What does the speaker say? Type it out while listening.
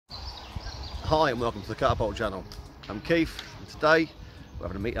Hi and welcome to the Catapult channel. I'm Keith and today we're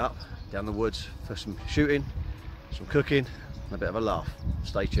having a meet up down the woods for some shooting, some cooking and a bit of a laugh.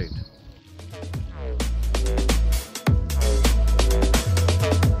 Stay tuned.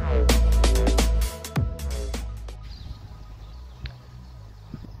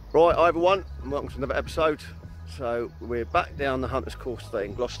 Right, hi everyone and welcome to another episode. So we're back down the Hunter's Course today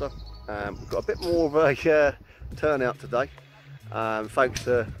in Gloucester. We've got a bit more of a turnout today. Thanks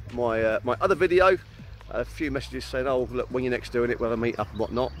to my other video, a few messages saying, oh look, when you're next doing it, we'll have a meet up and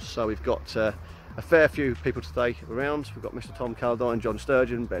whatnot. So we've got a fair few people today around. We've got Mr. Tom Caldine, John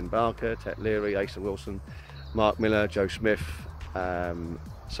Sturgeon, Ben Barker, Tet Leary, Asa Wilson, Mark Miller, Joe Smith.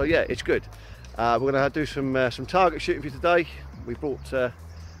 So yeah, it's good. We're going to do some target shooting for you today. We brought some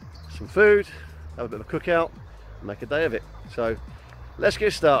food, have a bit of a cookout, and make a day of it. So let's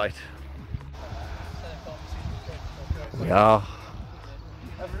get started. We are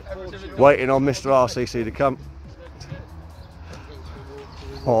waiting on Mr. RCC to come.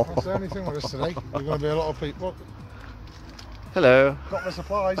 Oh. That's the only thing with us today. There's going to be a lot of people. Hello. Got the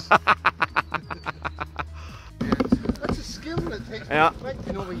supplies. That's a skill that takes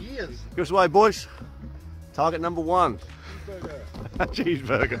perfecting over years. Give us away, boys. Target number one.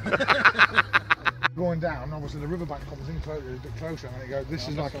 Cheeseburger. Going down, obviously the riverbank comes in closer, a bit closer, and then it goes, this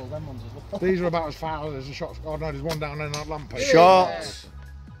is like, these are about as far as the shots. Oh no, there's one down there in that lamppost. Shots.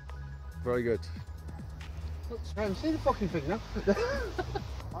 Very good. See the fucking thing now?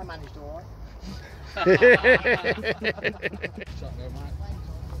 I managed all right.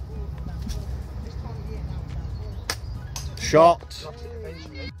 Shot.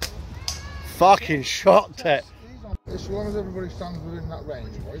 Fucking shot, Tet. As long as everybody stands within that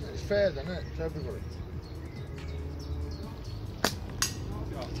range, boys, it's fair then, isn't it? To everybody.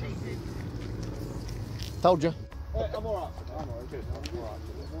 Told you. I'm alright. I'm alright.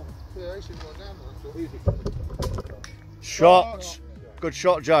 Yeah, he should go down there. Shot. Good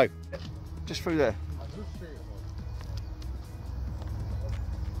shot, Joe. Just through there.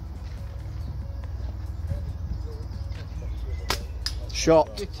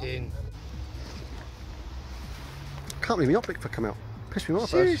 Shot. Get in. Can't believe the optic for come out. Pissed me off.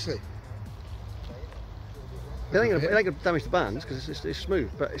 Seriously? It ain't gonna damage the bands because it's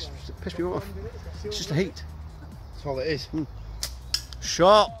smooth, but it's pissed me off. It's just the heat. That's all it is.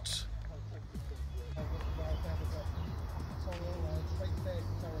 Shot.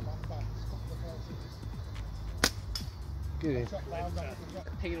 Get in.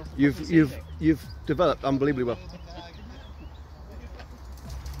 You've developed unbelievably well.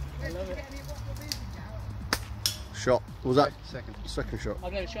 Shot. What was that? Second shot.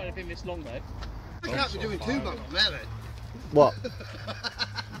 I've never shot anything this long though. I can't be doing too much on there then. What?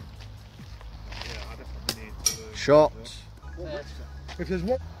 Shot. If there's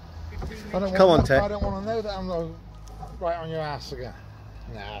one, Come on, Tet. I don't want to know that I'm right on your ass again.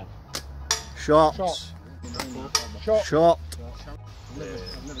 No. Shot. Shot. Shot.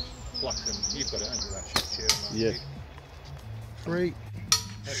 Black and you've got it, haven't you? That shit here. Yeah. 3.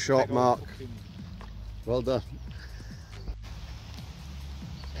 Shot, Mark. Well done.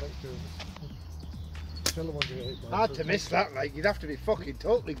 Hard to miss that, like you'd have to be fucking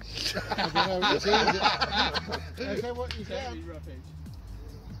totally.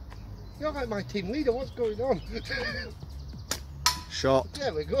 You're like my team leader. What's going on? Shot.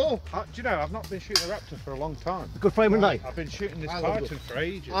 There we go. Do you know, I've not been shooting a Raptor for a long time. Good frame and night. I've been shooting this I love Dighton for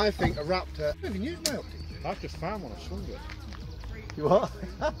ages. I think a Raptor. I don't even use my optic. I've just found one, I swung it. You what?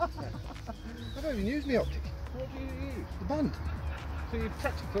 I don't even use my optic. What do you use? The band. So you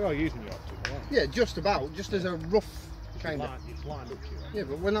practically are using your optic, right? Yeah, just about. Just as a rough kind of. It's lined up to you. Right? Yeah,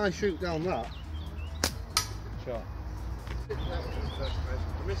 but when I shoot down that. Shot. I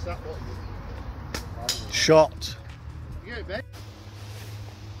missed that one. Shot. You go, Ben.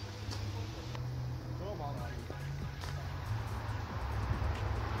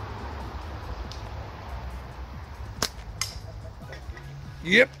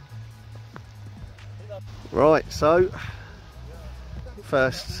 Yep. Right, so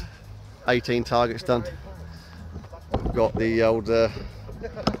first 18 targets done. We've got the old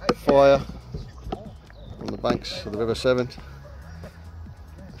fire on the banks of the River Severn.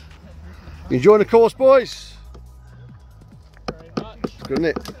 You enjoying the course, boys? It's good, isn't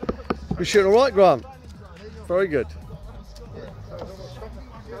it? You're shooting all right, Grant. Very good.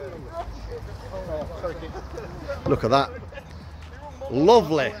 Look at that.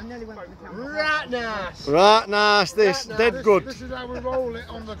 Lovely. Right nice. Right nice, this. Dead good. This is how we roll it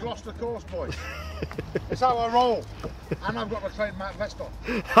on the Gloucester course, boys. It's how I roll. And I've got my trademark vest on.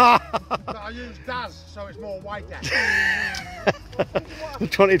 But I use Daz, so it's more whiter. The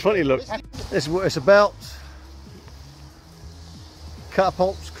 2020 look. This is what it's about.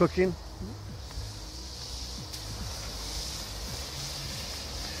 Catapults, cooking.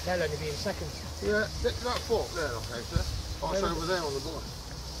 They'll only be in seconds. Yeah, that fork there, okay, sir. Oh, it's over there on the bottom.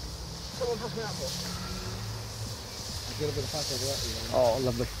 Someone pass me that fork. I've got a bit of fat over that. Oh,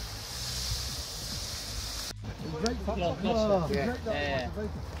 lovely. Great fat. Yeah.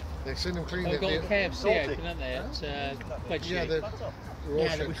 They've seen them clean They've it. got KFC open, haven't they? At Wedge Yeah, Street.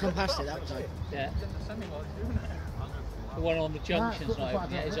 Yeah, we come past it that time. Yeah. The one on the junction's not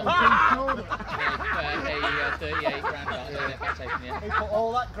open yet, is it? A 38 roundabout, that's open yet. I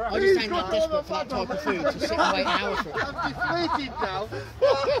just ain't that desperate for that type of food to sit and wait hours for it. I'm deflated now.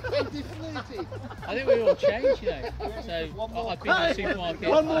 I'm deflated. I think we all change, you know. So I've been to the supermarket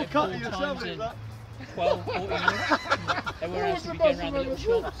like 4 times in 12, 14 minutes. Everywhere else we go around the little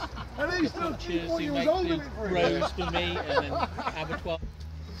shops. Butchers who make the roast for meat and then abattoir.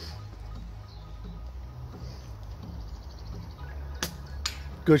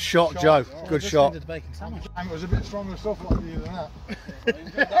 Good shot, Joe. Good shot. And it was a bit stronger stuff like you than that.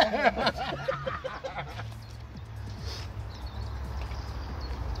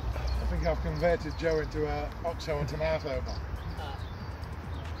 I think I've converted Joe into a oxo and tomato man.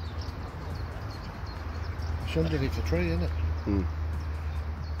 Underneath the tree, isn't it? Mm.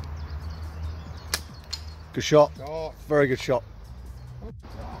 Good shot. Oh. Very good shot.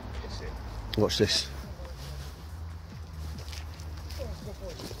 Watch this.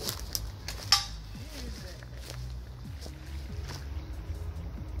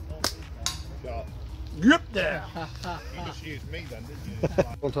 Yep, there. You just used me then, didn't you?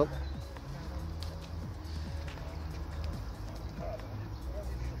 On top.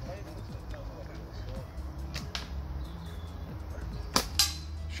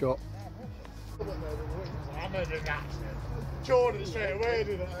 Shot. I made an accident. Jordan straight away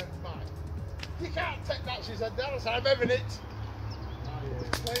did it. You can't take that, she said. I said, I'm having it.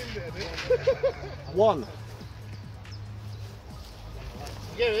 Claimed it, One.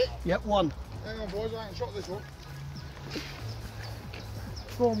 Get it? Yep, one. Hang on, boys, I ain't shot this one.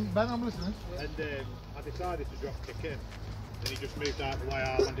 Go on, Ben, I'm listening. And I decided to drop kick in. Then he just moved out the way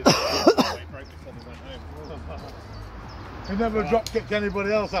I landed. He broke it for me, went home. He never drop kicked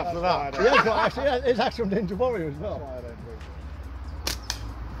anybody else after that. It's actually on Ninja Warrior as well.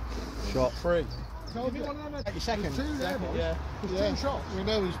 Shot. Free. Take your second. Two there, boys. Yeah. There's 2 shots. We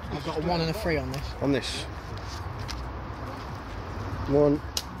know he's. I've got a 1 and a 3 on this. On this. 1,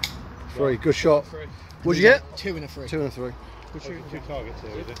 3. Good shot. What'd you get? 2 and a 3. 2 and a 3. We're shooting 2 targets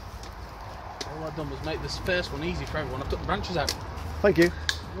here, is it? All I've done was make this first one easy for everyone. I've took the branches out. Thank you.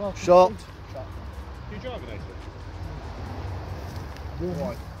 Shot. You driving, Nathan?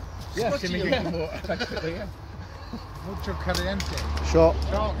 Yeah, Mucho caliente. Shot.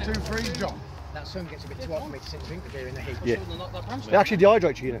 Shark 2-3 drop. that sun gets a bit too hot for me to sit and drink the beer in the heat. Yeah. It actually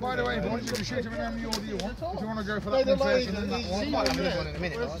dehydrates you, you know. By the way, boys, you can shoot him in any order you want. If you want to go for that one first and then that one. I'll have another one in a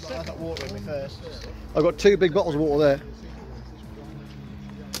minute. I've got water in me first. I've got 2 big bottles of water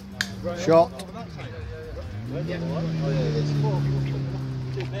there. Shot.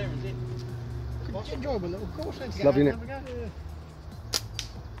 It's enjoyable little course. Lovely, isn't it?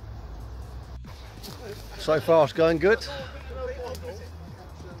 So far it's going good.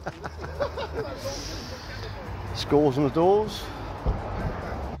 Scores on the doors.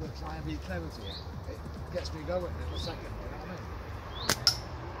 Try and be clever to it. It gets me going in a second, you know what I mean?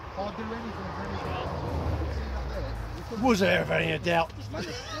 I'll do anything for anything. Was there ever any doubt?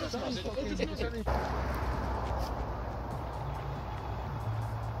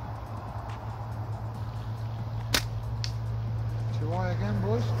 Too high again,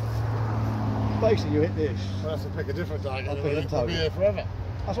 boys? Basically you hit this. We'll have to pick a different target. I'll pick a different target. I'll be here forever.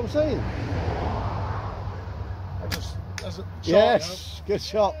 That's what I'm saying. That's a shot, Yes, good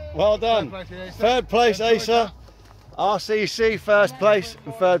shot. Well done. Third place, Asa. RCC first place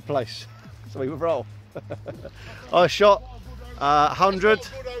and third place. So we roll. I shot 100.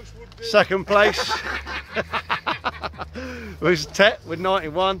 Second place was Tet with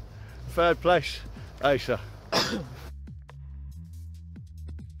 91. Third place, Asa.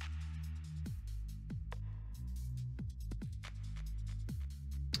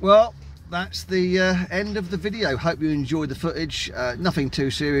 Well, that's the end of the video. Hope you enjoyed the footage. Nothing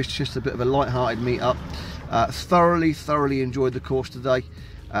too serious, just a bit of a light-hearted meet-up. Thoroughly enjoyed the course today.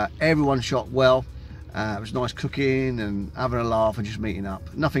 Everyone shot well. It was nice cooking and having a laugh and just meeting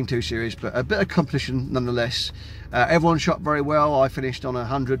up. Nothing too serious, but a bit of competition nonetheless. Everyone shot very well. I finished on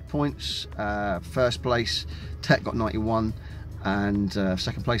 100 points. First place, Tech got 91, and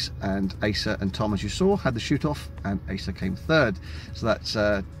second place, and Asa and Tom, as you saw, had the shoot off, and Asa came third. So that's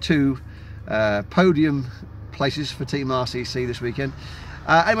 2 podium places for Team RCC this weekend.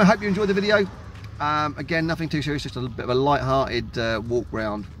 Anyway, I hope you enjoyed the video. Again, nothing too serious, just a bit of a light-hearted walk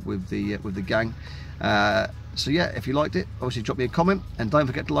round with the gang. So yeah, if you liked it, obviously drop me a comment, and don't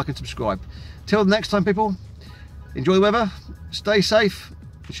forget to like and subscribe. Till the next time, people, enjoy the weather, stay safe,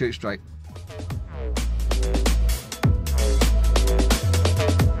 and shoot straight.